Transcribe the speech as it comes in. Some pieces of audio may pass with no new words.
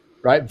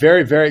right?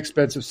 Very, very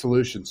expensive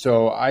solution.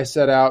 So I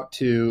set out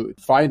to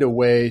find a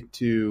way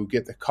to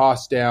get the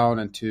cost down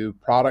and to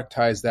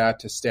productize that,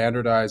 to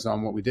standardize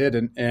on what we did.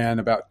 And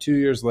about 2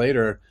 years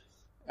later,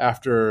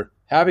 after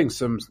having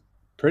some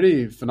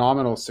pretty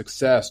phenomenal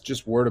success,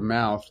 just word of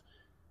mouth,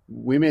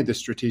 we made the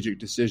strategic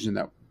decision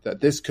that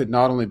this could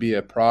not only be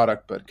a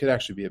product, but could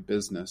actually be a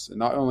business. And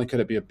not only could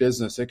it be a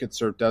business, it could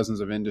serve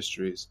dozens of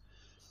industries.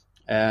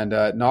 And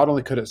not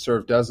only could it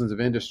serve dozens of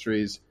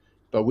industries,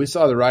 but we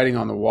saw the writing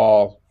on the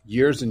wall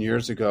years and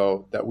years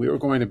ago that we were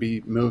going to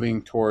be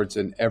moving towards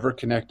an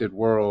ever-connected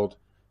world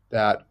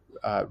that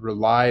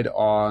relied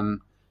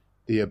on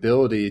the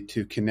ability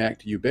to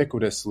connect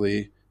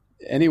ubiquitously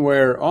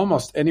anywhere,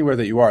 almost anywhere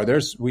that you are.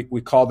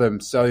 We call them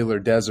cellular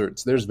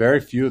deserts. There's very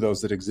few of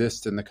those that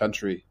exist in the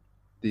country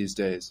these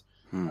days.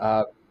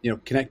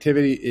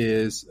 Connectivity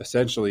is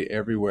essentially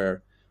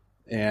everywhere.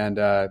 And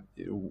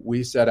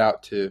we set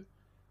out to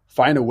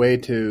find a way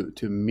to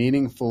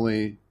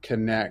meaningfully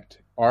connect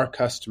our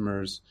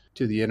customers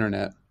to the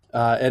internet.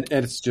 And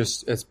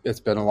it's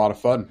been a lot of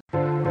fun.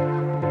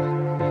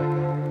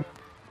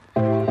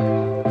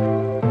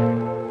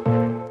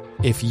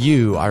 If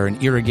you are an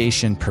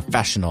irrigation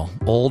professional,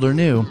 old or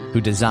new,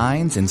 who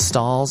designs,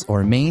 installs,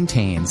 or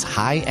maintains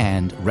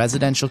high-end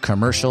residential,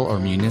 commercial, or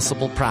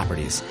municipal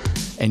properties,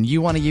 and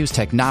you want to use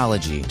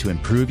technology to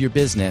improve your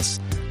business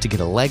to get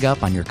a leg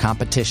up on your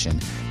competition,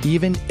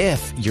 even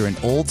if you're an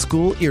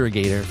old-school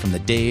irrigator from the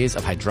days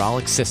of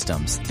hydraulic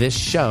systems, this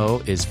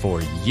show is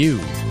for you.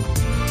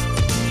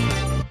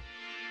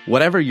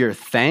 Whatever your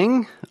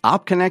thing,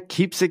 OptConnect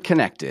keeps it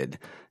connected.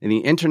 In the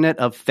Internet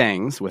of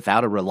Things,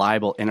 without a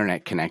reliable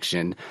internet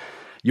connection,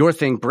 your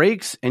thing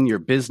breaks and your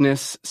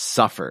business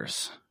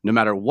suffers. No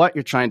matter what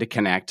you're trying to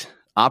connect,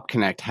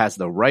 OptConnect has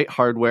the right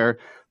hardware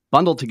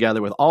bundled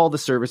together with all the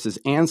services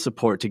and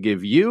support to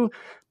give you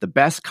the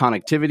best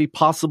connectivity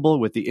possible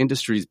with the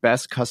industry's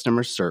best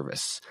customer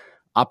service.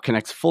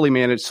 OptConnect's fully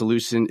managed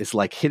solution is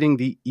like hitting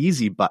the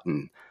easy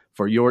button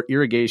for your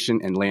irrigation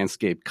and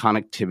landscape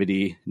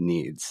connectivity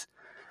needs.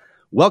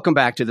 Welcome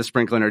back to the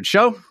Sprinkler Nerd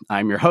Show.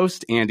 I'm your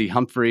host, Andy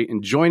Humphrey,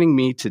 and joining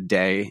me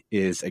today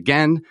is,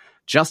 again,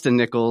 Justin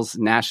Nichols,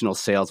 National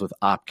Sales with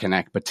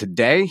OptConnect. But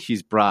today,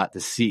 he's brought the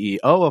CEO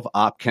of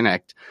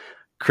OptConnect,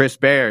 Chris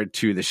Baird,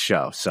 to the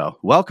show. So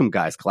welcome,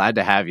 guys. Glad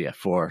to have you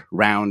for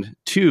round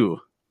two.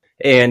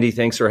 Hey, Andy.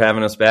 Thanks for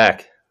having us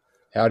back.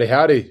 Howdy,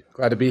 howdy.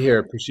 Glad to be here.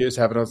 Appreciate us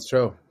having us on the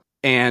show.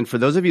 And for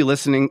those of you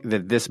listening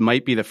that this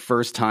might be the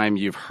first time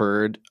you've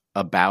heard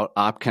about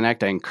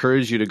OptConnect, I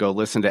encourage you to go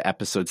listen to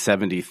episode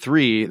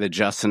 73 that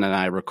Justin and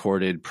I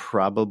recorded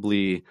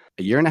probably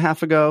a year and a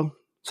half ago,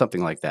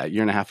 something like that,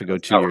 year and a half ago,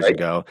 2 years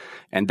ago.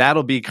 And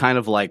that'll be kind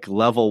of like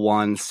level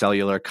one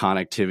cellular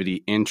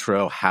connectivity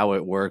intro, how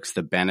it works,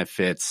 the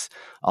benefits,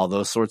 all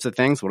those sorts of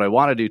things. What I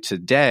want to do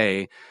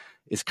today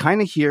is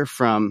kind of hear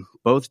from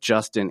both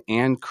Justin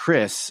and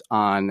Chris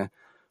on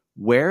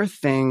where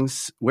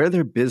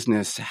their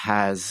business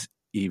has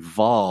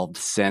evolved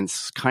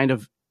since kind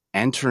of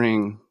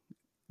entering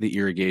the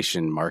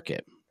irrigation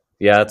market.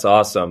 Yeah, that's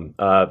awesome.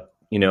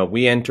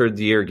 We entered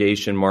the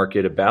irrigation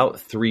market about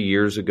 3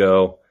 years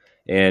ago,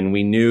 and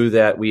we knew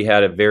that we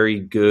had a very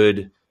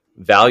good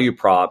value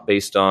prop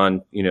based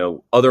on,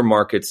 other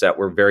markets that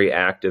we're very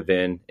active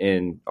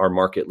in our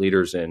market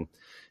leaders in.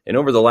 And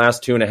over the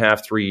last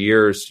 2.5, 3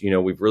 years,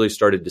 we've really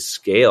started to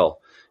scale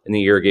in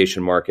the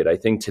irrigation market. I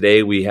think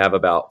today we have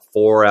about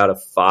 4 out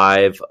of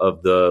 5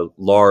 of the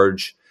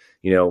large,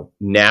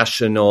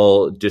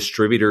 national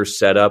distributors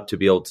set up to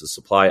be able to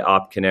supply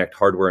OptConnect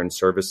hardware and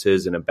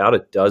services, and about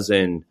a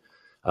dozen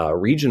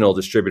regional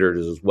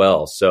distributors as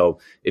well. So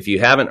if you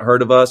haven't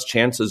heard of us,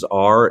 chances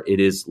are it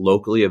is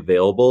locally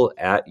available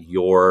at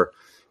your,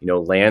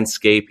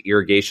 landscape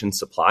irrigation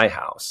supply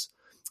house.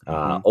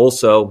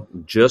 Also,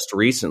 just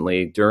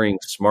recently during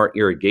Smart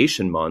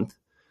Irrigation Month,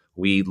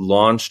 we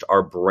launched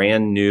our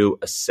brand new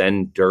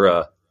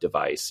Ascendura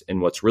device.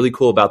 And what's really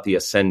cool about the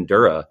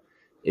Ascendura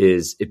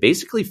is it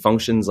basically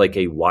functions like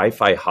a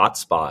Wi-Fi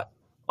hotspot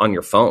on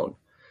your phone.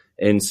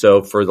 And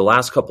so for the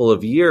last couple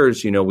of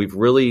years, we've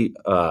really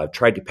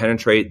tried to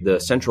penetrate the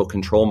central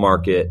control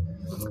market.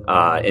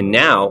 And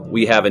now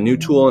we have a new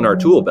tool in our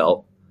tool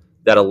belt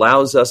that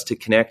allows us to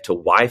connect to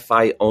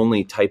Wi-Fi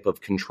only type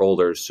of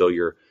controllers. So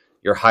your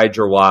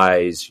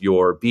HydroWise,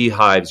 your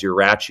Beehives, your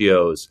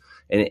Rachios,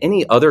 and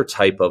any other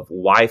type of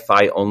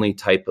Wi-Fi only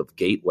type of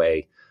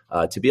gateway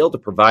to be able to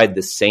provide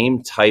the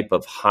same type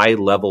of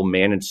high-level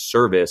managed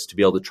service to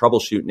be able to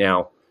troubleshoot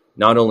now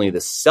not only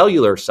the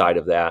cellular side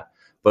of that,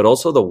 but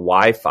also the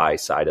Wi-Fi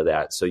side of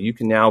that. So you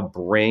can now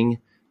bring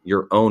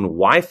your own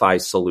Wi-Fi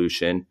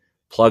solution,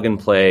 plug and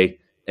play,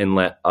 and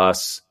let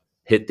us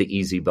hit the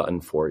easy button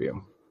for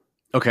you.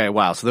 Okay,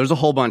 wow. So there's a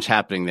whole bunch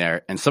happening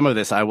there. And some of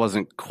this I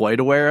wasn't quite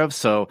aware of.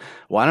 So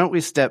why don't we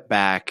step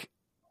back,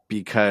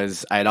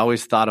 because I'd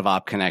always thought of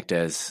OptConnect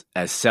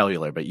as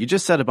cellular, but you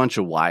just said a bunch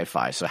of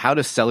Wi-Fi. So how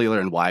does cellular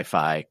and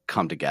Wi-Fi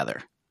come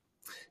together?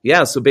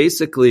 Yeah, so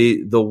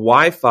basically the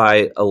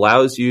Wi-Fi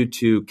allows you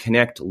to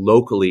connect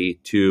locally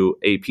to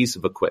a piece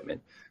of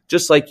equipment,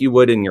 just like you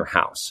would in your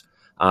house.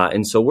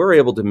 And so we're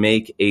able to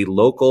make a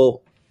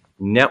local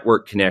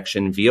network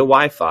connection via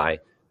Wi-Fi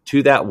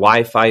to that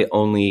Wi-Fi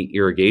only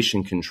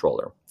irrigation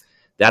controller.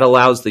 That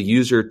allows the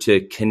user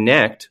to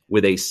connect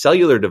with a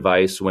cellular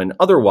device when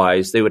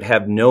otherwise they would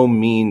have no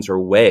means or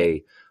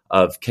way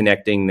of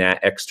connecting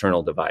that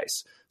external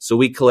device. So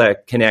we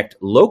connect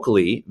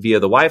locally via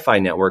the Wi-Fi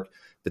network,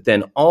 but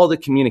then all the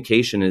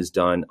communication is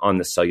done on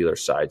the cellular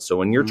side. So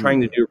when you're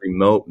trying to do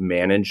remote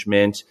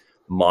management,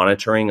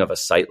 monitoring of a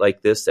site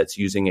like this that's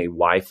using a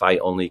Wi-Fi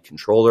only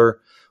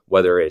controller,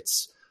 whether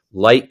it's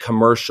light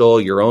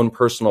commercial, your own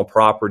personal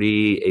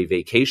property, a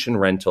vacation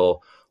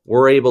rental,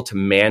 we're able to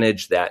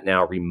manage that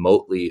now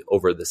remotely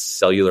over the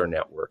cellular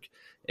network.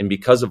 And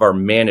because of our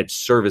managed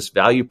service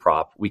value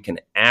prop, we can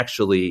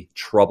actually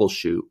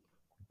troubleshoot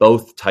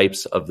both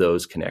types of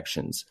those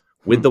connections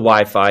with the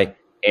Wi-Fi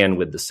and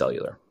with the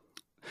cellular.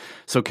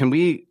 So can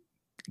we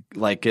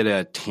get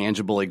a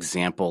tangible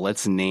example?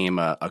 Let's name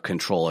a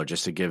controller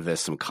just to give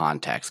this some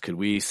context. Could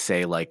we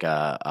say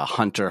a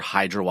Hunter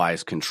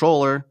HydroWise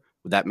controller?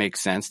 Would that make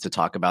sense to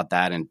talk about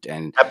that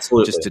and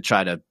Absolutely. Just to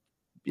try to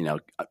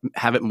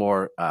have it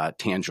more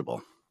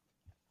tangible?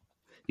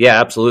 Yeah,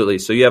 absolutely.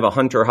 So you have a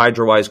Hunter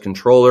HydroWise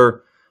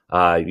controller,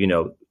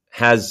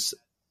 has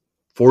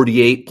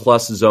 48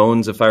 plus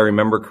zones, if I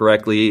remember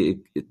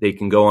correctly. They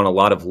can go on a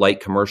lot of light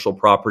commercial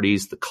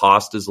properties. The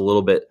cost is a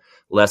little bit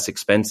less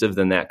expensive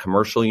than that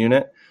commercial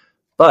unit,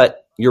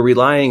 but you're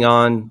relying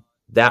on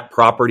that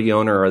property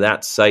owner or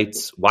that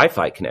site's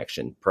Wi-Fi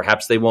connection.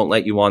 Perhaps they won't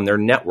let you on their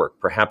network.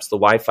 Perhaps the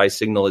Wi-Fi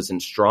signal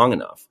isn't strong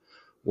enough.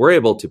 We're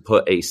able to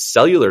put a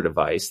cellular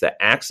device that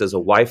acts as a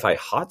Wi-Fi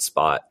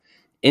hotspot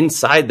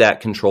inside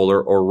that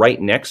controller or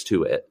right next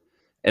to it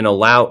and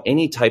allow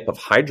any type of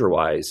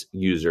HydroWise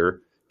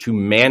user to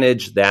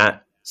manage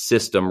that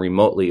system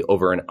remotely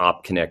over an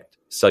OptConnect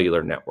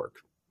cellular network.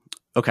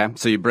 Okay,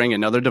 so you bring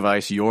another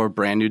device, your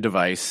brand new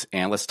device,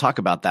 and let's talk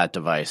about that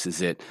device.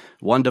 Is it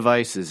one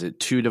device? Is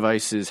it two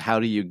devices? How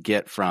do you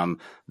get from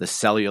the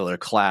cellular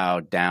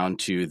cloud down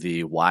to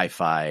the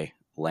Wi-Fi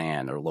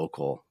LAN or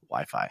local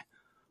Wi-Fi?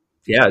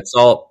 Yeah,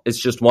 it's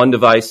just one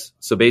device.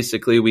 So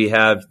basically we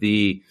have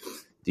the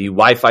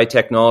Wi-Fi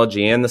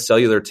technology and the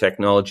cellular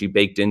technology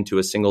baked into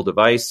a single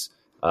device.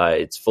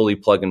 It's fully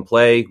plug and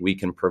play. We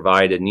can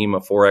provide a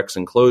NEMA 4X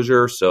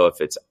enclosure. So if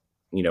it's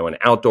an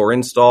outdoor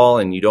install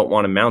and you don't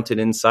want to mount it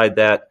inside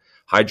that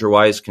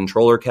HydroWise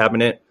controller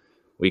cabinet,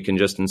 we can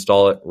just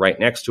install it right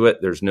next to it.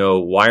 There's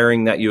no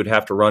wiring that you would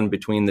have to run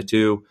between the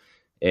two.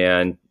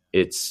 And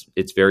it's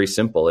very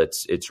simple.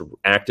 It's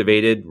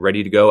activated,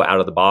 ready to go out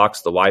of the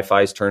box. The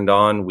Wi-Fi is turned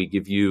on. We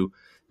give you,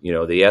 the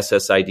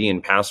SSID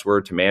and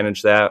password to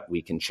manage that.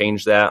 We can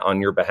change that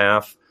on your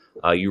behalf.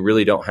 You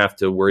really don't have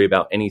to worry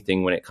about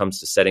anything when it comes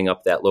to setting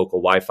up that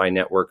local Wi-Fi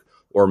network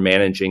or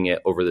managing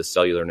it over the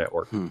cellular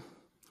network.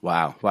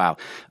 Wow.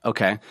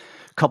 Okay.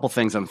 Couple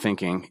things I'm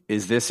thinking.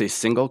 Is this a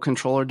single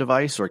controller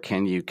device or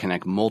can you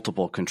connect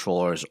multiple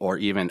controllers or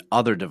even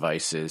other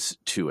devices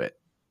to it?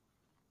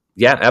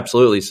 Yeah,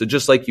 absolutely. So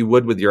just like you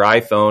would with your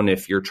iPhone,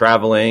 if you're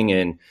traveling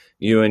and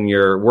you and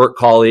your work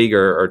colleague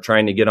are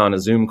trying to get on a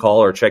Zoom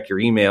call or check your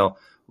email,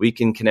 we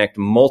can connect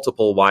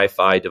multiple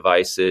Wi-Fi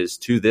devices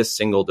to this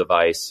single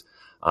device.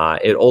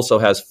 It also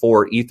has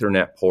 4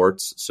 Ethernet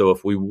ports. So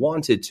if we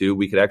wanted to,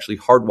 we could actually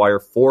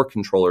hardwire 4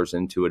 controllers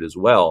into it as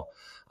well.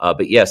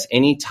 But yes,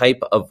 any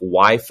type of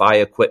Wi-Fi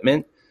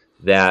equipment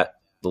that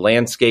the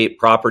landscape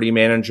property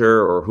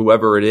manager or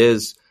whoever it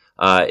is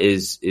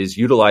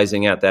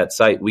utilizing at that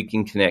site, we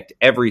can connect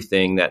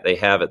everything that they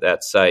have at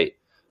that site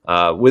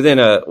within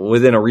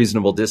a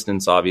reasonable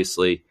distance,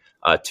 obviously,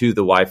 to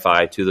the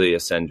Wi-Fi, to the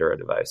Ascendura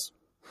device.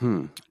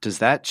 Does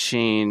that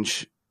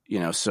change?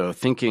 So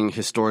thinking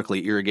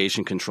historically,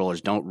 irrigation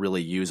controllers don't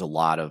really use a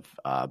lot of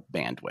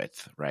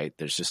bandwidth, right?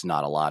 There's just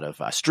not a lot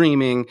of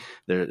streaming.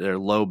 They're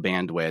low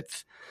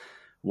bandwidth.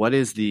 What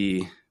is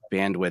the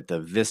bandwidth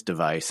of this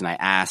device? And I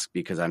ask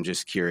because I'm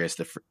just curious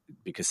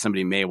because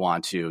somebody may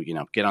want to,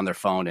 get on their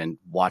phone and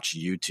watch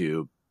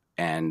YouTube.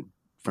 And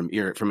from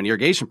an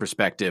irrigation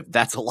perspective,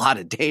 that's a lot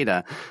of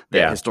data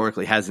that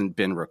historically hasn't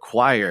been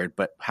required.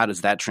 But how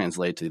does that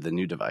translate to the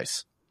new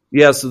device?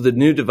 Yeah, so the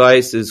new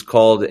device is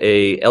called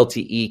a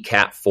LTE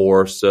Cat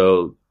 4.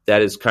 So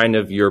that is kind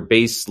of your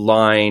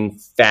baseline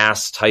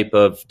fast type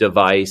of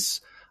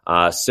device,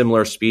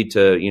 similar speed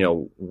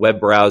to,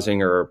 web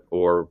browsing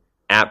or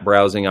app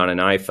browsing on an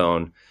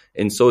iPhone.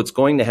 And so it's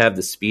going to have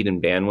the speed and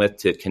bandwidth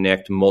to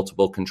connect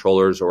multiple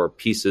controllers or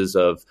pieces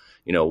of,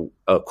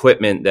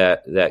 equipment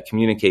that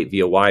communicate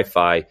via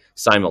Wi-Fi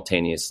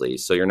simultaneously.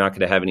 So you're not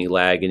going to have any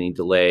lag, any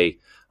delay,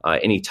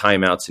 any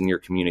timeouts in your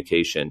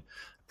communication.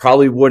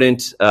 Probably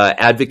wouldn't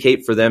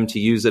advocate for them to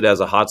use it as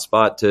a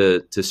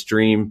hotspot to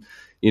stream,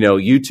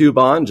 YouTube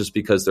on, just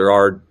because there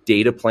are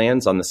data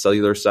plans on the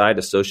cellular side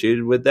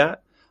associated with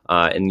that.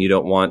 And you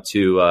don't want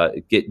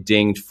to get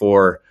dinged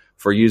for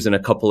using a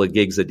couple of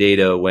gigs of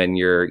data when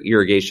your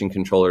irrigation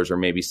controllers are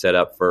maybe set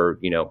up for,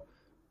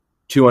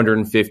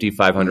 250,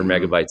 500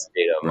 megabytes of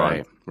data a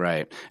month.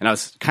 Right. And I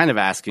was kind of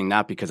asking,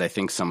 not because I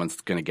think someone's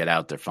going to get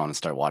out their phone and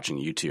start watching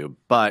YouTube,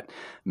 but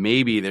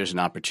maybe there's an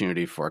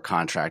opportunity for a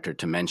contractor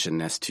to mention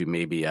this to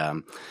maybe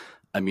a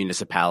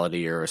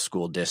municipality or a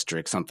school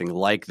district, something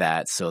like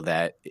that, so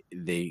that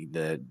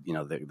the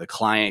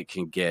client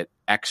can get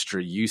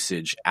extra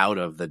usage out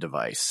of the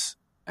device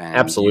and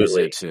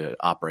Absolutely. use it to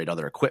operate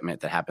other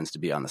equipment that happens to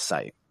be on the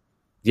site.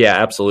 Yeah,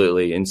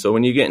 absolutely. And so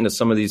when you get into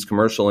some of these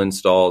commercial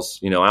installs,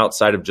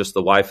 outside of just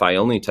the Wi-Fi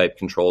only type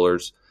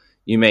controllers,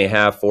 you may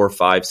have 4,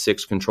 5,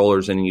 6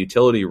 controllers in a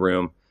utility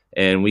room,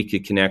 and we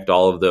could connect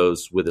all of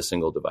those with a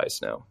single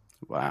device now.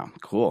 Wow,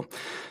 cool.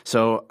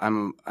 So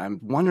I'm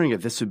wondering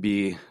if this would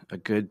be a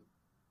good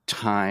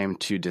time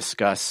to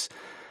discuss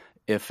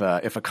if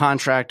a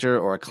contractor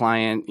or a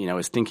client,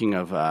 is thinking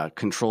of a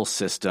control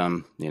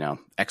system,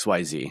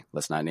 XYZ,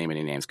 let's not name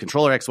any names,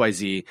 controller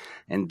XYZ,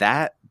 and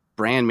that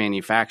brand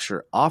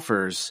manufacturer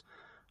offers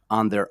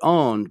on their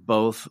own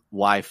both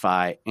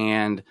Wi-Fi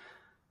and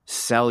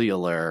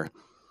cellular,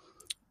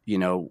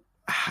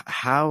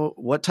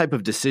 what type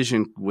of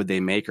decision would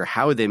they make, or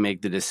how would they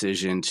make the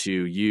decision to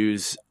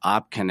use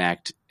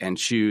OptConnect and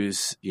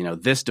choose,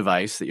 this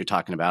device that you're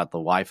talking about, the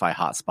Wi-Fi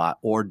hotspot,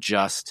 or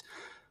just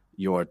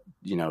your,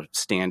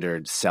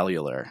 standard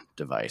cellular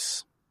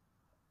device?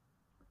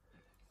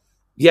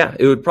 Yeah,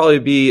 it would probably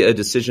be a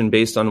decision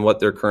based on what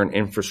their current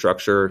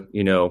infrastructure,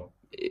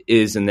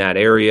 is in that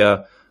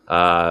area.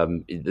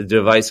 The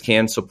device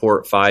can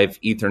support 5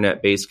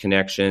 Ethernet-based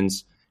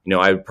connections.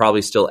 I would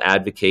probably still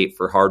advocate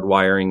for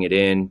hardwiring it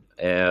in,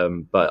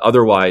 but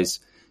otherwise,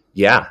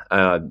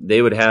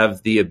 they would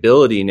have the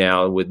ability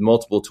now with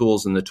multiple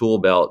tools in the tool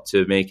belt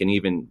to make an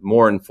even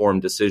more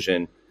informed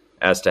decision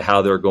as to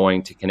how they're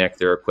going to connect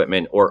their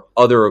equipment or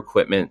other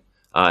equipment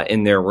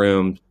in their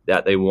room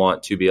that they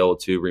want to be able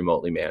to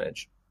remotely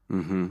manage.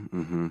 Mm-hmm,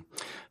 mm-hmm.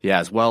 Yeah,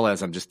 as well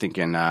as I'm just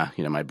thinking,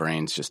 my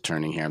brain's just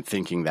turning here. I'm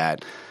thinking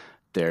that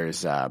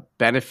there's a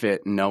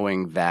benefit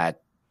knowing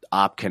that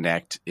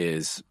OptConnect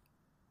is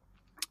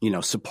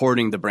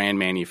supporting the brand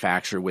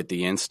manufacturer with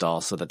the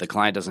install, so that the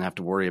client doesn't have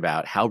to worry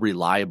about how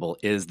reliable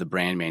is the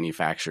brand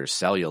manufacturer's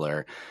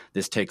cellular.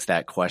 This takes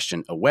that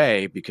question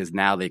away, because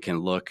now they can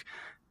look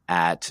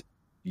at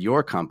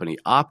your company,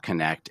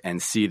 OptConnect, and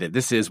see that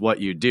this is what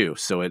you do.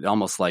 So it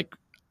almost like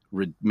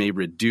may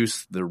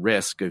reduce the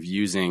risk of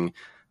using,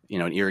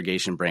 an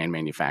irrigation brand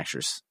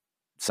manufacturer's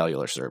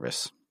cellular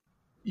service.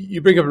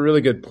 You bring up a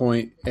really good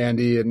point,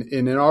 Andy. And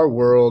in our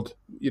world,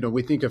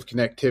 we think of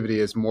connectivity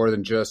as more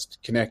than just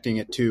connecting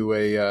it to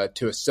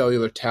a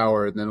cellular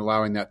tower and then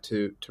allowing that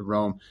to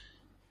roam.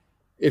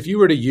 If you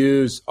were to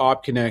use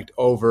OptConnect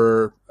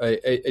over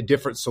a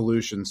different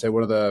solution, say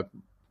one of the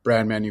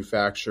brand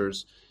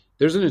manufacturers,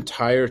 there's an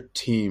entire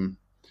team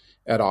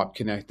at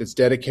OptConnect that's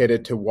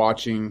dedicated to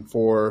watching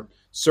for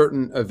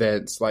certain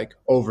events like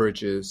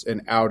overages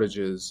and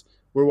outages.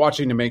 We're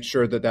watching to make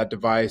sure that that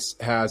device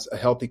has a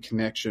healthy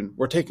connection.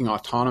 We're taking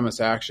autonomous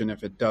action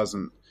if it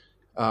doesn't.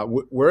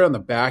 We're on the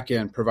back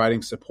end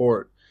providing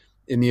support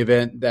in the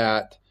event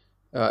that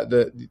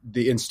the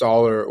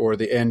installer or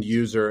the end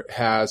user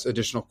has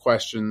additional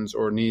questions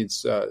or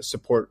needs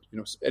support.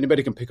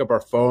 Anybody can pick up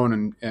our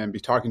phone and be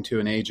talking to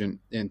an agent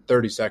in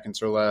 30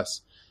 seconds or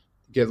less,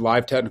 get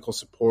live technical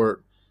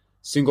support,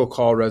 single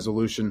call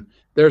resolution.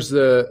 There's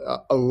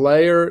a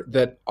layer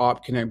that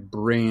OptConnect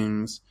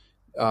brings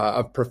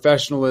of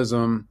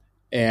professionalism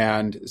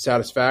and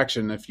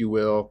satisfaction, if you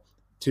will,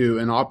 to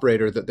an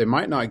operator that they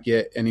might not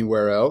get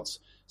anywhere else,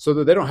 so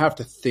that they don't have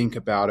to think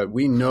about it.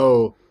 We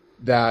know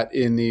that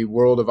in the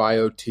world of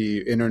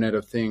IoT, Internet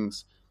of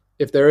Things,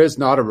 if there is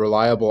not a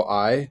reliable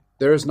I,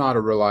 there is not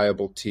a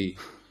reliable T.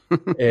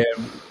 And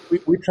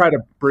we try to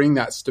bring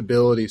that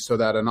stability so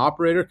that an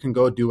operator can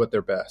go do what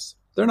they're best.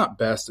 They're not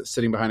best at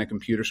sitting behind a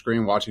computer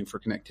screen watching for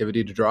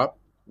connectivity to drop.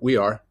 We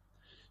are.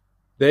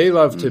 They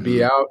love to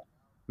be out,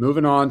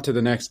 moving on to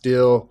the next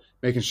deal,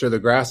 making sure the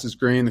grass is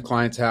green, the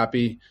client's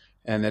happy,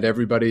 and that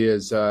everybody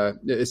is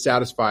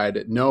satisfied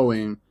at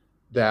knowing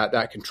that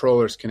that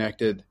controller is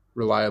connected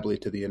reliably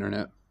to the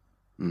internet.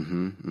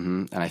 Mm-hmm,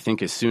 mm-hmm. And I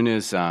think as soon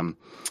as a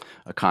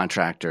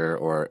contractor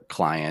or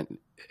client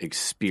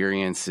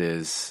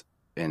experiences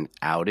an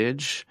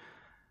outage,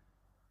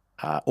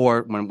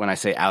 or when I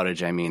say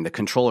outage, I mean the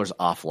controller's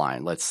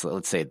offline. Let's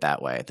say it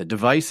that way. The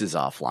device is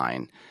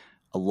offline.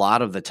 A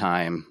lot of the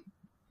time,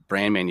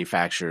 brand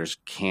manufacturers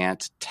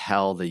can't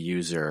tell the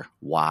user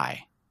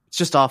why. It's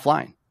just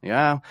offline.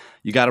 Yeah,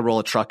 you got to roll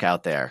a truck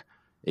out there.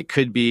 It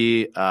could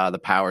be the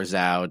power's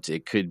out.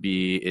 It could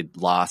be it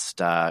lost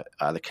the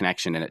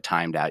connection and it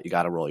timed out. You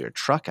got to roll your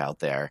truck out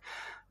there.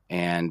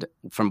 And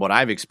from what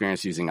I've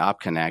experienced using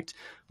OptConnect,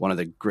 one of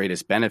the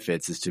greatest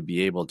benefits is to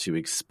be able to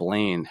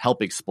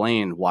help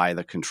explain why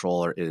the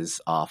controller is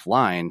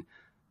offline,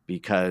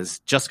 because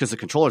just because the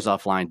controller is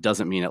offline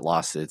doesn't mean it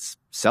lost its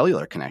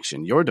cellular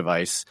connection. Your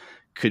device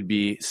could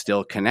be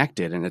still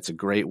connected, and it's a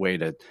great way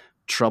to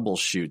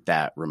troubleshoot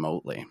that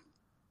remotely.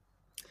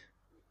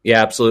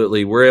 Yeah,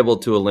 absolutely. We're able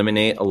to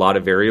eliminate a lot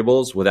of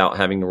variables without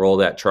having to roll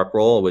that truck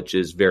roll, which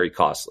is very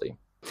costly.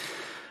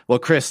 Well,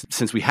 Chris,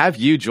 since we have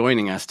you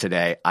joining us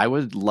today, I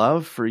would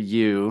love for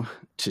you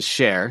to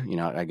share,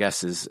 I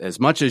guess as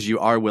much as you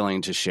are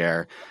willing to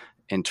share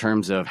in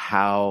terms of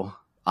how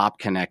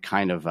OptConnect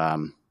kind of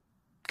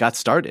got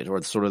started,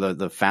 or sort of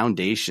the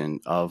foundation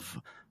of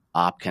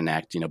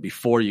OptConnect,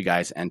 before you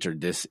guys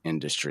entered this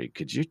industry.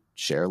 Could you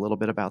share a little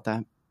bit about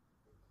that?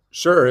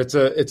 Sure. It's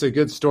a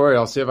good story.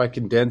 I'll see if I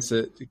can condense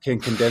it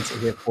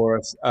here for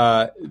us.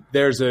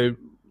 There's a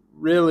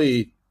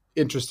really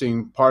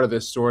interesting part of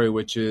this story,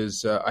 which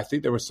is I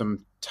think there was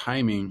some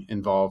timing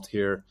involved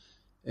here,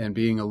 and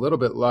being a little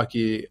bit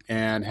lucky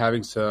and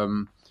having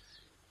some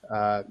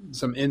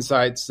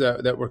insights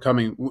that were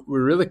coming. We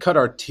really cut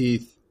our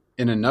teeth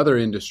in another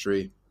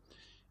industry,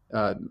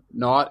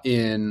 not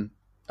in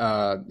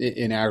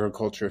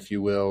agriculture, if you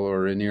will,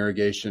 or in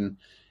irrigation.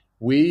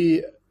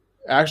 We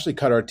actually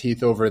cut our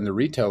teeth over in the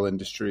retail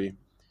industry,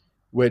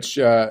 which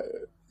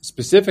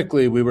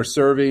specifically we were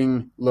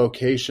serving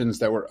locations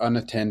that were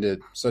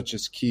unattended, such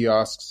as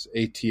kiosks,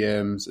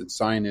 ATMs, and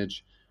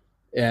signage.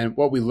 And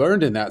what we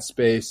learned in that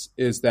space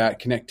is that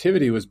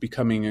connectivity was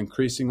becoming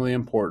increasingly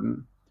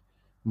important,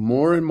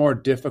 more and more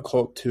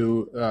difficult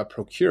to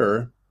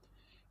procure,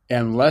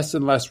 and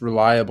less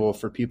reliable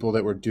for people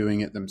that were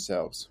doing it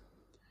themselves.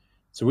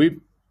 So we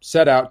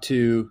set out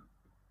to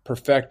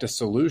perfect a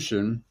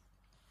solution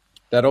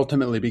that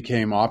ultimately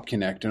became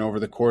OptConnect. And over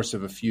the course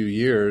of a few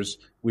years,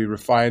 we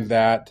refined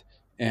that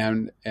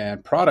and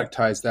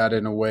productized that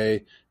in a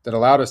way that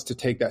allowed us to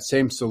take that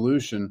same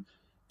solution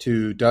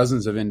to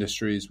dozens of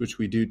industries, which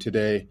we do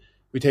today.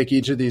 We take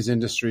each of these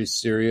industries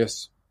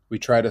serious. We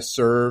try to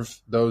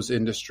serve those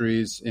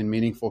industries in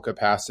meaningful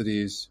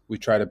capacities. We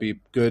try to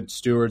be good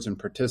stewards and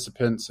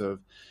participants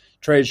of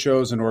trade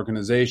shows and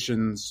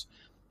organizations.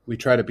 We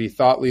try to be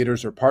thought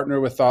leaders or partner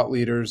with thought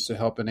leaders to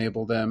help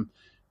enable them.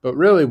 But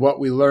really what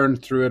we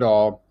learned through it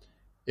all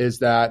is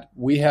that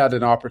we had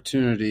an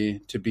opportunity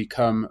to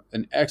become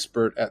an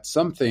expert at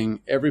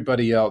something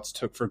everybody else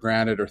took for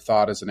granted or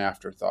thought as an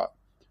afterthought.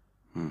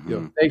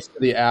 Mm-hmm. Thanks to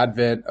the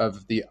advent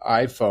of the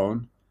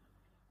iPhone,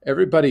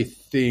 everybody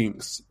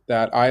thinks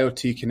that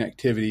IoT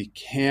connectivity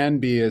can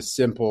be as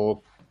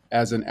simple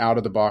as an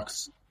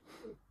out-of-the-box,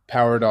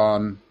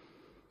 powered-on,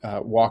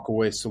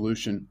 walk-away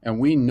solution. And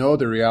we know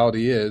the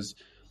reality is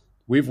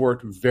we've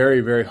worked very,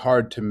 very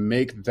hard to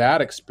make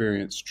that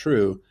experience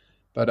true,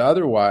 but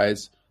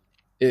otherwise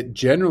it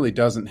generally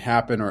doesn't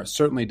happen, or it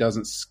certainly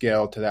doesn't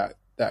scale to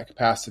that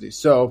capacity.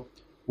 So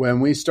when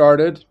we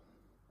started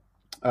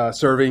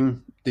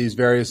serving these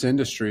various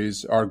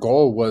industries, our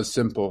goal was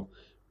simple.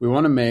 We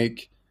want to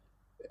make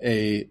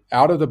a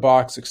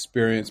out-of-the-box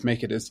experience,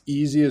 make it as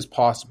easy as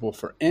possible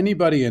for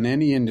anybody in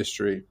any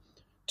industry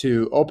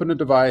to open a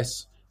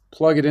device,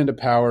 plug it into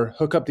power,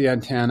 hook up the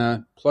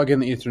antenna, plug in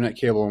the Ethernet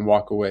cable, and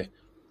walk away.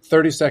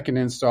 30-second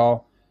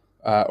install,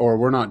 or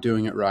we're not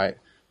doing it right.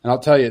 And I'll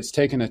tell you, it's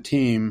taken a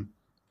team,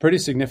 pretty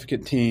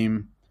significant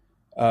team,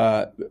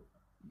 a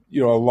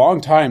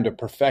long time to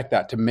perfect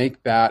that, to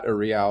make that a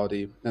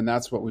reality. And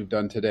that's what we've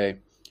done today.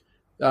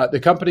 The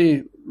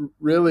company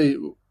really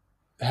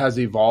has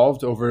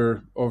evolved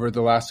over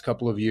the last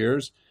couple of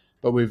years,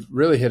 but we've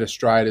really hit a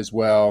stride as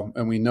well.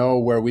 And we know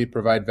where we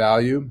provide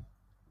value.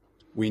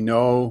 We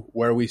know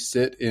where we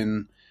sit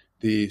in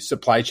the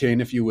supply chain,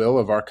 if you will,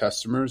 of our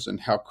customers, and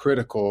how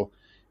critical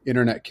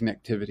internet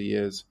connectivity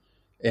is.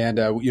 And,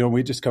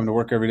 we just come to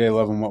work every day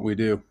loving what we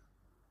do.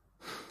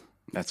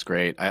 That's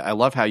great. I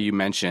love how you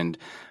mentioned,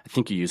 I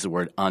think you used the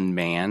word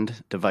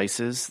unmanned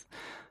devices,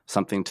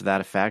 something to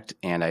that effect.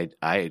 And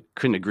I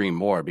couldn't agree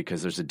more,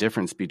 because there's a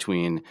difference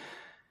between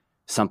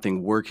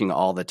something working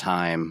all the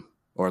time,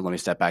 or let me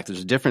step back.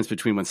 There's a difference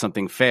between when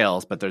something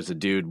fails, but there's a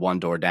dude one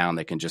door down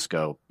that can just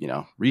go,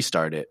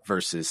 restart it,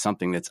 versus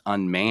something that's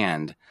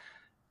unmanned.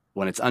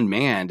 When it's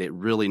unmanned, it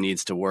really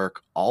needs to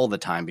work all the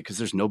time because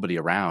there's nobody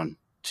around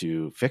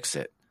to fix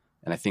it.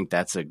 And I think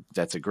that's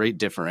a great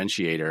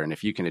differentiator. And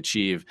if you can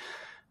achieve,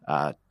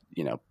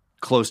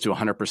 close to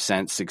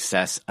 100%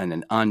 success in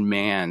an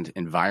unmanned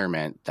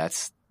environment,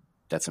 that's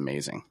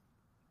amazing.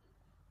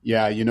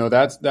 Yeah,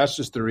 that's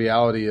just the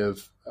reality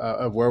of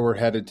where we're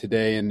headed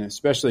today. And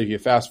especially if you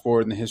fast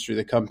forward in the history of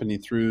the company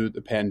through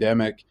the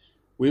pandemic,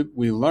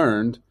 we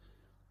learned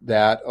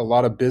that a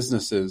lot of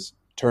businesses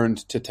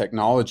turned to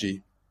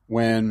technology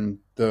when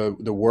the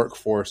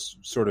workforce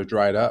sort of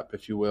dried up,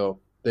 if you will.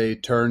 They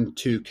turned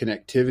to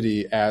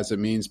connectivity as a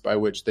means by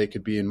which they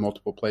could be in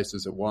multiple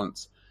places at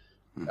once.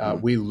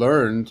 Mm-hmm. We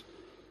learned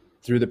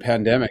through the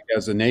pandemic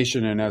as a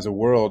nation and as a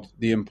world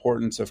the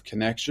importance of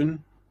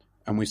connection.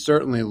 And we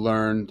certainly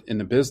learned in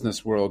the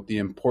business world the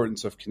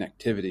importance of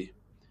connectivity.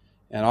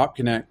 And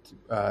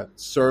OptConnect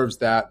serves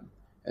that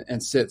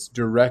and sits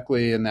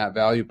directly in that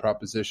value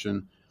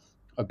proposition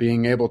of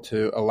being able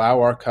to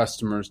allow our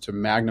customers to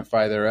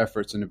magnify their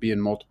efforts and to be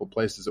in multiple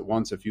places at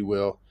once, if you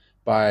will,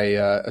 by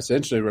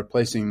essentially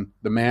replacing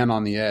the man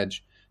on the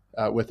edge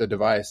with a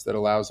device that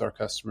allows our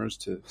customers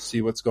to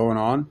see what's going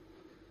on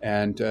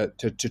and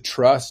to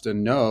trust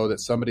and know that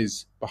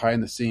somebody's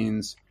behind the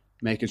scenes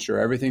making sure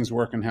everything's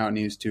working how it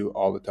needs to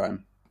all the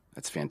time.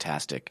 That's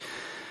fantastic.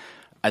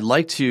 I'd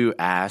like to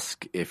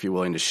ask if you're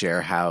willing to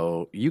share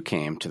how you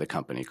came to the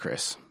company,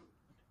 Chris.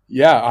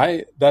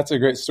 Yeah, that's a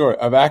great story.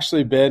 I've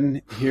actually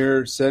been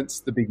here since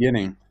the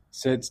beginning,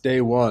 since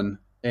day one.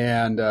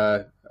 And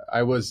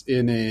I was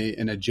in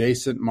an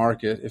adjacent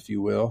market, if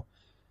you will,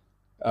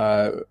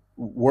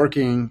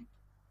 working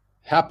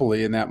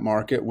happily in that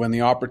market when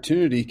the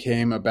opportunity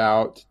came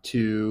about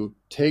to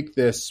take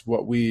this,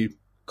 what we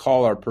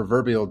call our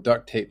proverbial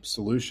duct tape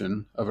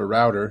solution of a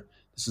router.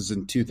 This is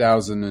in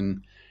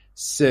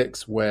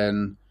 2006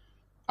 when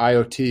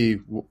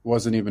IoT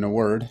wasn't even a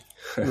word,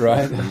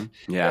 right?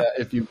 Yeah.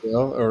 If you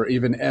will, or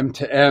even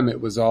M2M, it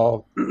was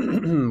all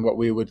what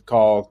we would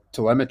call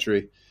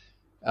telemetry,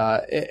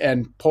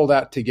 and pull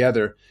that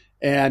together.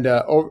 And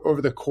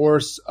over the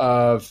course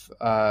of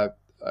a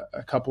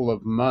couple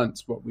of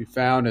months, what we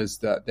found is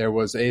that there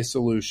was a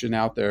solution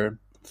out there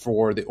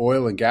for the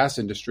oil and gas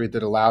industry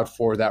that allowed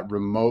for that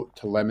remote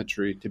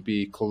telemetry to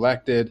be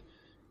collected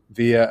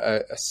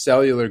via a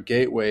cellular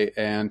gateway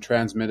and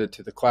transmitted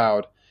to the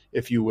cloud,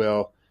 if you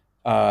will.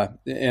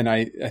 And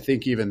I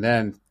think even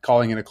then,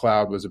 calling it a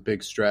cloud was a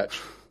big stretch,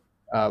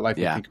 like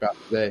we think about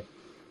today,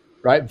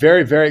 right?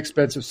 Very, very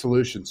expensive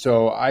solution.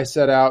 So I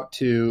set out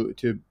to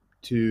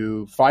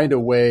find a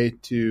way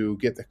to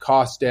get the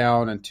cost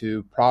down and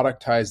to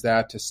productize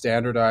that, to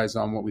standardize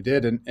on what we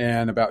did.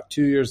 And about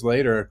 2 years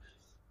later,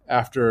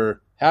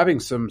 after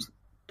having some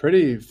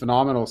pretty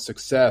phenomenal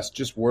success,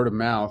 just word of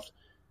mouth,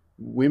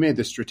 we made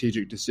the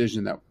strategic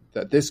decision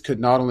that this could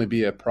not only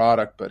be a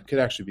product, but could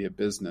actually be a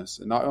business.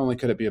 And not only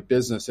could it be a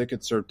business, it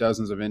could serve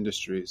dozens of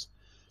industries.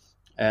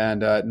 And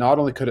not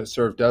only could it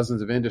serve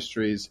dozens of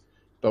industries,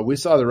 but we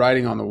saw the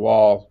writing on the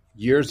wall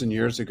years and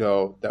years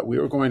ago that we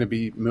were going to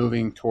be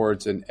moving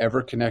towards an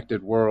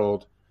ever-connected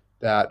world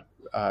that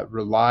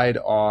relied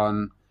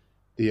on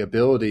the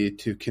ability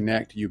to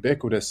connect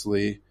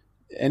ubiquitously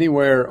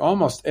anywhere,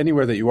 almost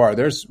anywhere that you are.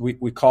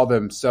 We call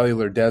them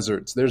cellular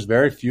deserts. There's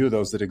very few of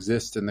those that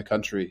exist in the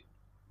country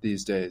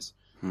these days.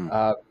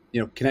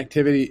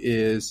 Connectivity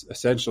is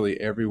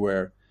essentially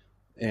everywhere.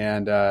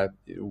 And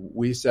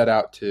we set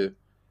out to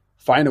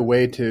find a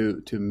way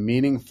to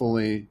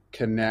meaningfully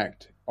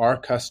connect our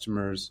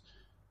customers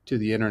to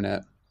the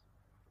internet.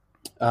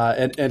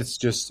 And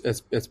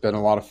it's been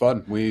a lot of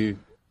fun. We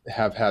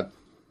have had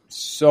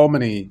so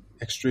many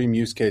extreme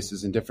use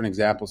cases and different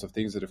examples of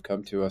things that have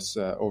come to us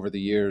over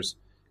the years.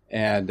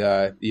 And,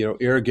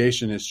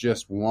 irrigation is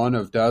just one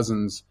of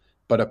dozens,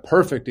 but a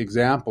perfect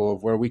example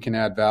of where we can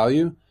add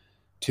value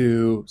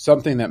to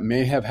something that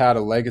may have had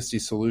a legacy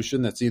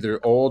solution that's either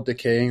old,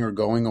 decaying, or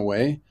going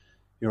away.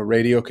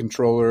 Radio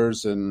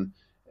controllers and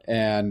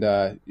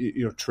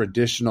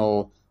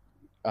traditional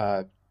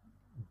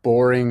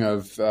boring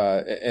of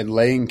and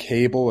laying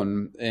cable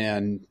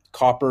and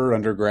copper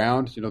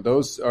underground.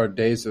 Those are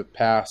days of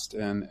past.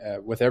 And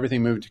with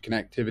everything moving to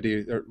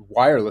connectivity, or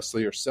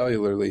wirelessly or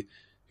cellularly,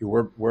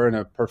 we're in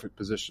a perfect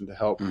position to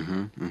help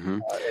in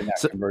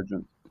that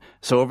convergence.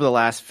 So over the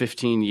last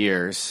 15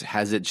 years,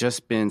 has it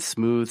just been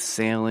smooth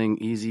sailing,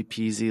 easy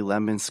peasy,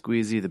 lemon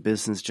squeezy, the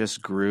business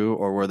just grew,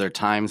 or were there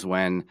times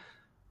when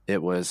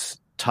it was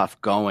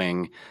tough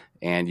going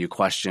and you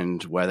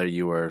questioned whether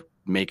you were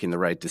making the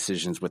right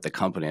decisions with the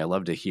company? I'd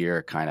love to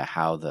hear kind of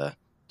how the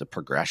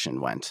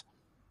progression went.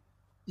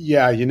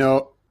 Yeah,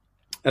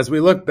 as we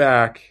look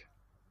back,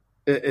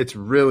 it's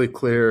really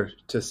clear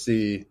to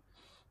see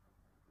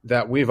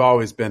that we've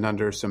always been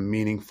under some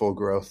meaningful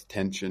growth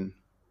tension.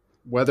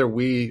 Whether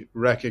we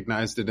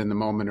recognized it in the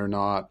moment or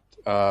not,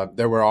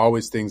 there were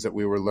always things that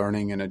we were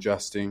learning and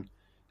adjusting.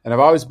 And I've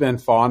always been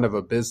fond of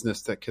a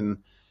business that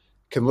can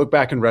look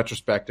back in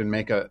retrospect and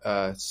make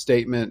a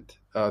statement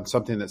on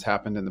something that's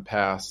happened in the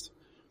past.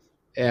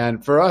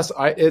 And for us,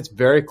 it's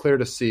very clear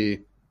to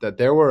see that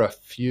there were a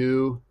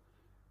few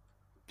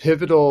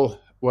pivotal,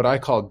 what I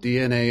call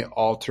DNA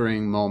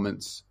altering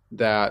moments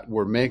that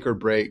were make or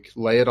break,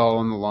 lay it all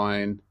on the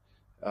line,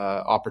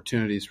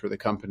 opportunities for the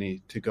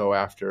company to go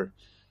after.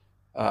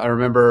 I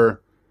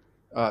remember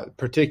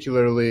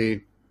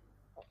particularly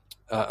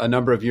a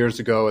number of years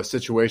ago, a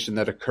situation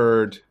that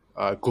occurred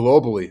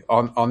globally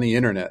on the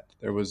internet.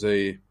 There was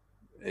a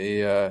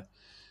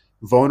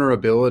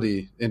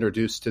vulnerability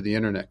introduced to the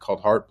internet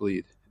called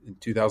Heartbleed in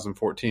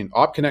 2014.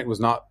 OptConnect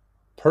was not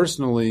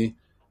personally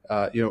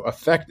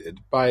affected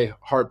by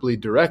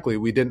Heartbleed directly.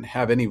 We didn't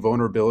have any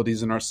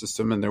vulnerabilities in our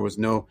system, and there was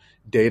no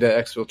data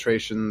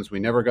exfiltrations. We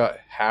never got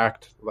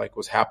hacked like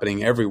was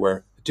happening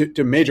everywhere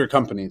to major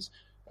companies.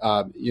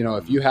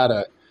 If you had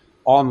a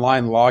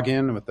online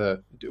login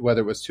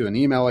whether it was to an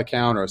email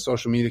account or a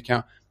social media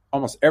account,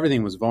 almost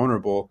everything was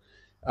vulnerable.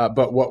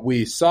 But what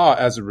we saw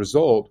as a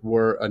result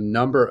were a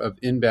number of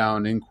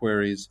inbound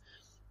inquiries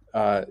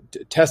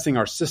testing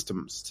our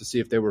systems to see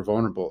if they were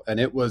vulnerable. And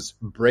it was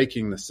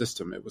breaking the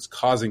system. It was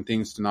causing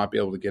things to not be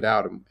able to get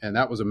out. And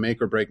that was a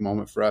make or break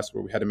moment for us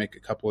where we had to make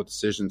a couple of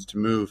decisions to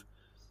move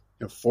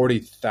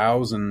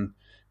 40,000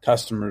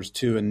 customers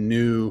to a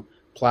new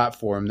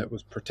platform that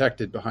was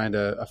protected behind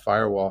a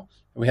firewall.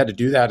 And we had to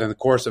do that in the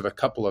course of a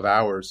couple of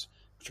hours.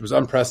 which was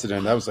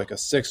unprecedented. That was like a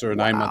 6 or a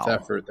 9 month Wow.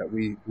 effort that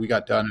we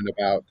got done in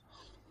about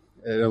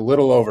a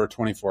little over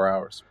 24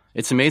 hours.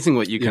 It's amazing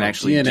what you can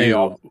actually DNA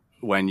do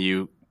when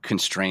you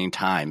constrain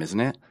time, isn't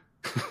it?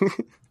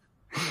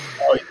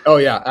 Oh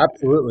yeah,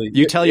 absolutely.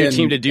 You tell your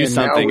team to do and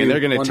now something and they're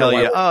going to tell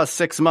you, why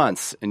 6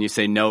 months. And you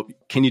say, nope,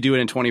 can you do it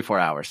in 24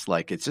 hours?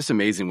 Like, it's just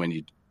amazing when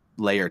you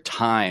layer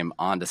time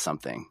onto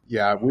something.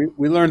 Yeah,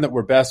 we learned that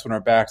we're best when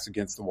our back's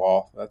against the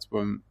wall. That's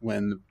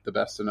when the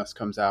best in us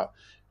comes out.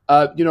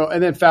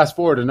 And then fast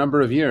forward a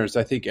number of years,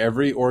 I think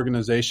every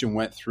organization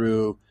went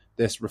through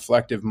this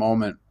reflective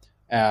moment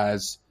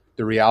as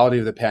the reality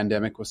of the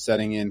pandemic was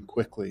setting in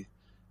quickly.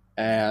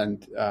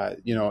 And,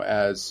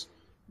 as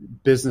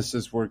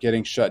businesses were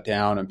getting shut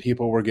down and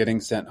people were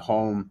getting sent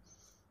home,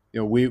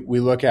 we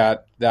look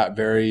at that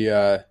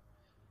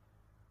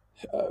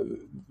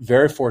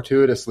very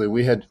fortuitously.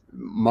 We had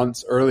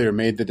months earlier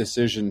made the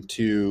decision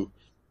to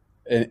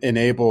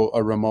enable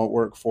a remote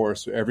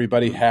workforce.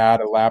 Everybody had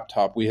a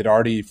laptop. We had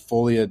already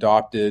fully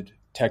adopted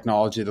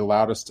technology that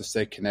allowed us to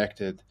stay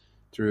connected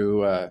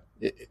through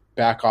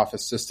back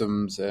office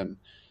systems and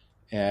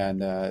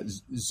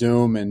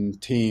Zoom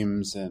and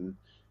Teams and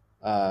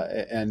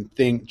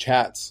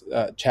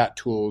chat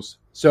tools.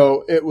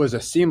 So it was a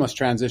seamless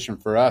transition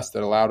for us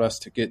that allowed us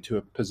to get to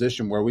a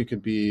position where we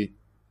could be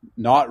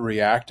not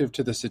reactive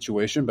to the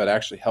situation, but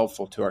actually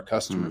helpful to our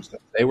customers that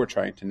they were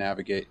trying to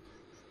navigate,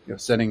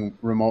 sending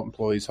remote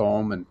employees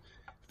home and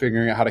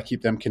figuring out how to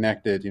keep them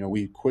connected.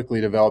 We quickly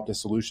developed a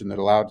solution that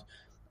allowed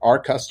our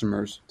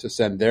customers to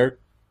send their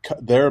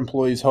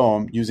employees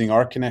home using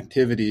our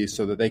connectivity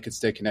so that they could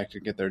stay connected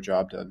and get their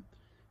job done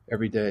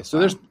every day.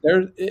 So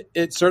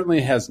it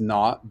certainly has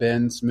not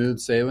been smooth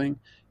sailing,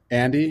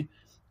 Andy.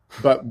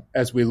 But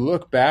as we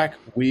look back,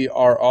 we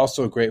are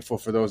also grateful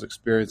for those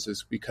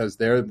experiences because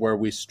they're where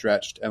we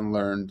stretched and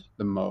learned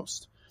the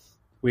most.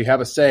 We have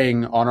a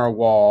saying on our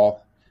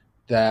wall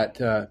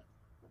that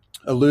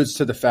alludes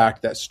to the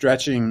fact that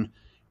stretching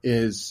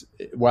is,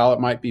 while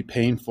it might be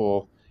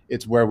painful,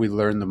 it's where we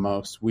learn the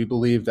most. We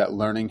believe that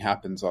learning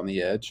happens on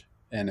the edge.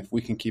 And if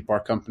we can keep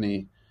our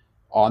company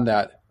on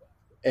that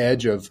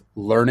edge of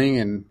learning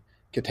and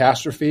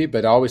catastrophe,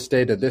 but always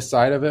stay to this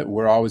side of it,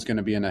 we're always going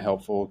to be in a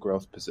helpful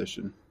growth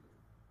position.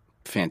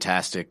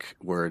 Fantastic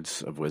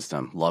words of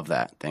wisdom. Love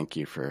that. Thank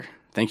you for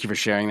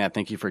sharing that.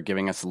 Thank you for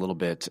giving us a little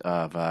bit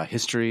of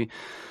history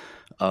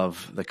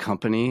of the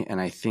company. And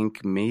I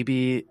think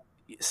maybe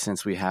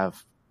since we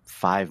have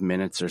 5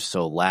 minutes or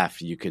so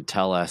left, you could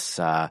tell us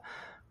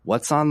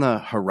what's on the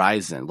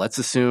horizon. Let's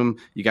assume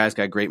you guys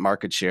got great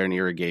market share in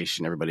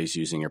irrigation. Everybody's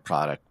using your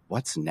product.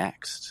 What's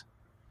next?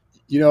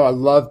 I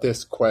love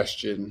this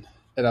question.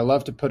 And I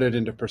love to put it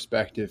into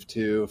perspective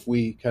too. If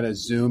we kind of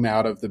zoom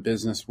out of the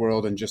business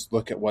world and just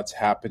look at what's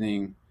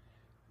happening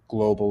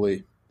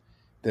globally,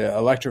 the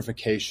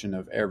electrification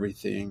of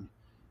everything,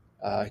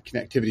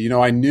 connectivity.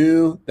 I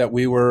knew that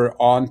we were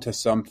on to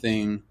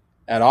something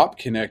at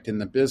OptConnect in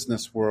the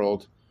business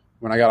world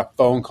when I got a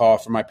phone call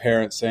from my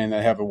parents saying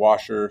they have a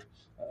washer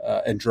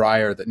and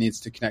dryer that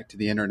needs to connect to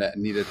the internet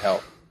and needed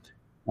help.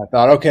 I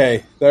thought,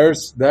 okay,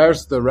 there's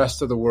the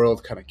rest of the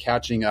world kind of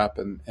catching up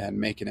and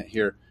making it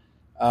here.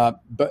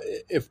 But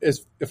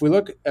if we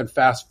look and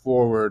fast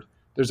forward,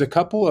 there's a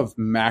couple of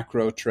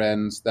macro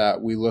trends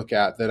that we look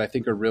at that I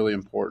think are really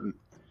important.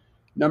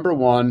 Number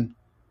one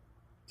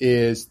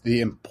is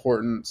the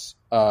importance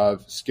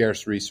of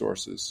scarce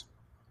resources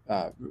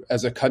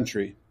as a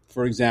country.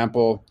 For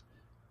example,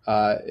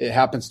 it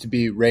happens to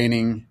be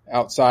raining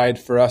outside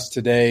for us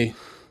today.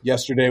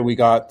 Yesterday, we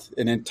got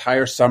an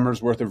entire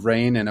summer's worth of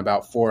rain in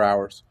about 4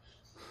 hours.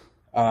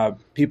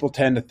 People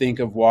tend to think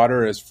of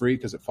water as free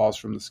because it falls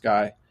from the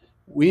sky.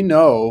 We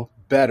know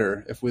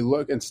better if we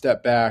look and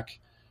step back,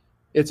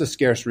 it's a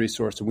scarce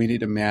resource and we need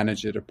to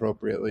manage it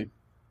appropriately.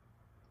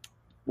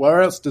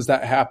 Where else does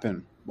that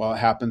happen? Well, it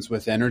happens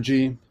with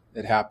energy.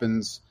 It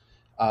happens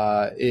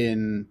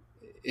in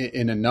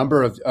a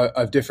number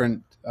of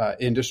different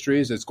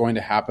industries. It's going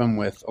to happen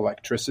with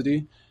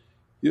electricity.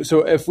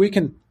 So if we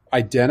can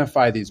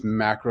identify these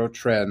macro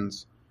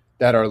trends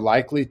that are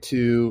likely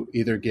to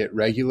either get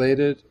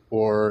regulated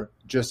or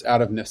just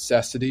out of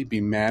necessity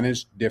be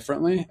managed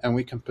differently, and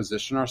we can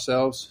position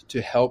ourselves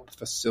to help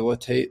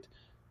facilitate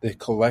the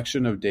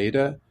collection of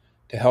data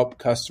to help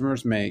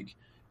customers make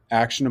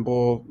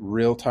actionable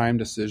real-time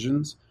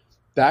decisions,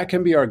 that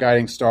can be our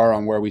guiding star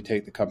on where we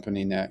take the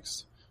company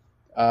next.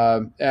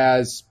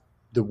 As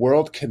the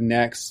world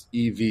connects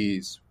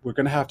EVs, we're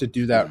going to have to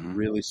do that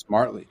really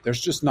smartly.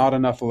 There's just not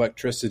enough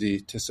electricity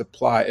to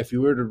supply. If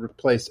you were to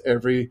replace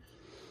every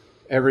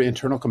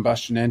internal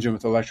combustion engine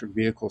with electric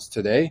vehicles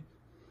today,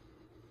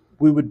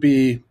 we would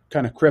be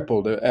kind of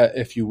crippled,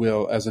 if you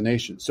will, as a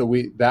nation. So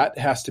that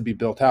has to be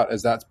built out.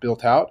 As that's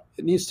built out,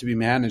 it needs to be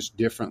managed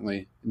differently.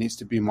 It needs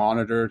to be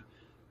monitored.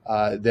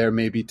 There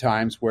may be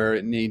times where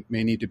it may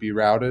need to be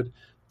routed.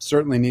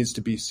 Certainly needs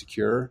to be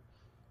secure.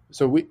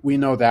 So we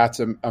know that's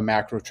a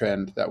macro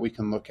trend that we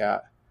can look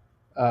at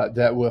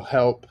that will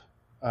help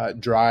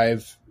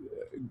drive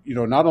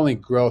not only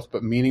growth,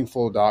 but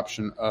meaningful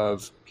adoption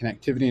of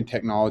connectivity and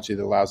technology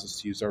that allows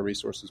us to use our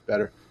resources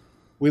better.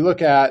 We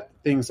look at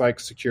things like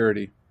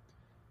security,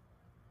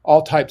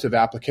 all types of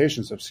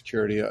applications of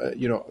security.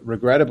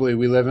 Regrettably,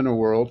 we live in a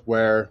world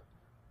where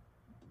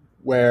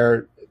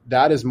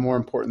that is more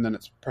important than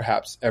it's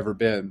perhaps ever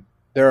been.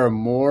 There are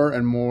more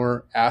and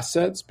more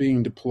assets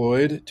being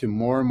deployed to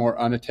more and more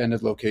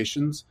unattended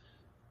locations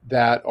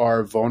that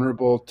are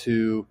vulnerable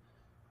to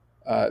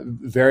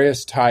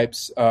various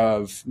types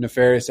of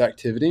nefarious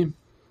activity.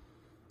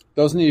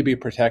 Those need to be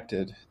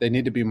protected. They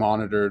need to be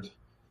monitored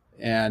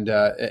and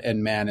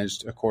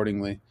managed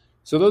accordingly.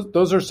 So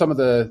those are some of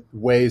the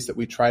ways that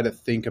we try to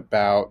think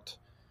about,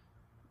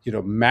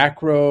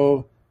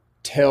 macro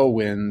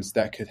tailwinds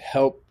that could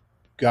help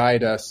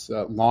guide us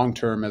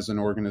long-term as an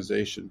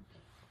organization.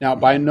 Now,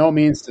 by no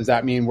means does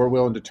that mean we're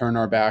willing to turn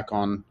our back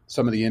on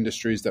some of the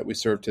industries that we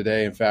serve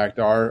today. In fact,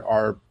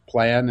 our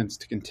plan is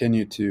to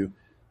continue to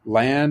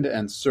land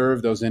and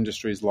serve those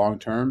industries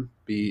long-term,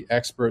 be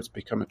experts,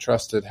 become a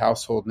trusted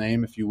household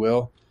name, if you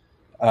will.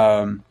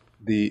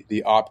 The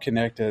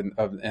OptConnect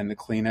and the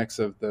Kleenex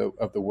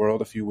of the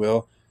world, if you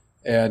will.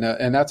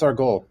 And that's our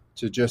goal,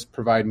 to just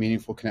provide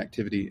meaningful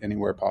connectivity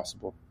anywhere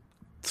possible.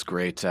 It's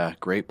great,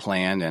 great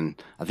plan. And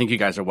I think you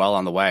guys are well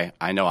on the way.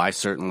 I know I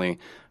certainly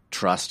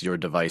trust your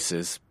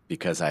devices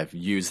because I've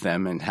used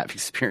them and have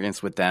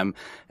experience with them.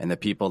 And the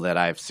people that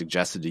I've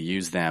suggested to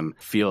use them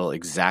feel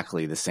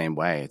exactly the same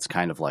way. It's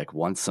kind of like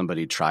once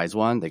somebody tries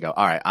one, they go,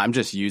 all right, I'm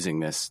just using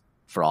this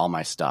for all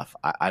my stuff.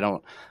 I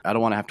don't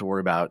want to have to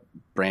worry about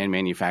brand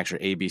manufacturer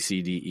A, B,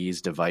 C, D,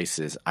 E's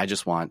devices. I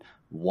just want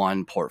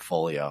one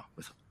portfolio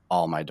with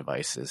all my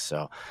devices.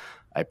 So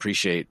I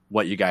appreciate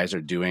what you guys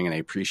are doing, and I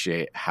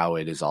appreciate how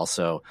it is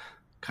also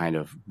kind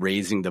of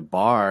raising the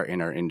bar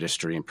in our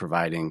industry and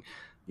providing,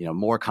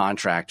 more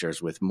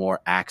contractors with more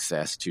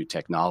access to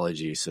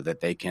technology so that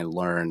they can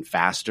learn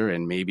faster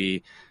and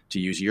maybe, to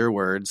use your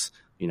words,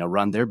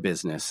 run their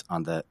business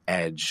on the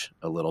edge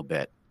a little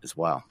bit as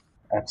well.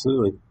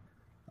 Absolutely.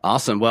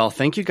 Awesome. Well,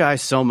 thank you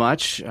guys so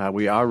much.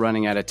 We are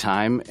running out of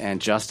time. And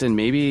Justin,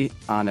 maybe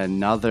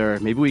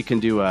we can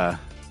do a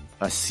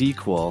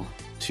sequel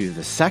to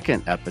the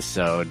second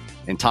episode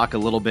and talk a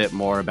little bit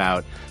more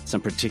about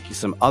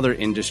some other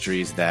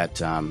industries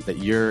that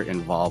you're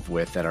involved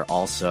with that are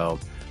also,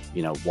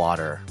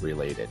 water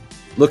related.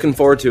 Looking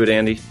forward to it,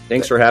 Andy.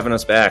 Thanks for having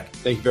us back.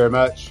 Thank you very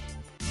much.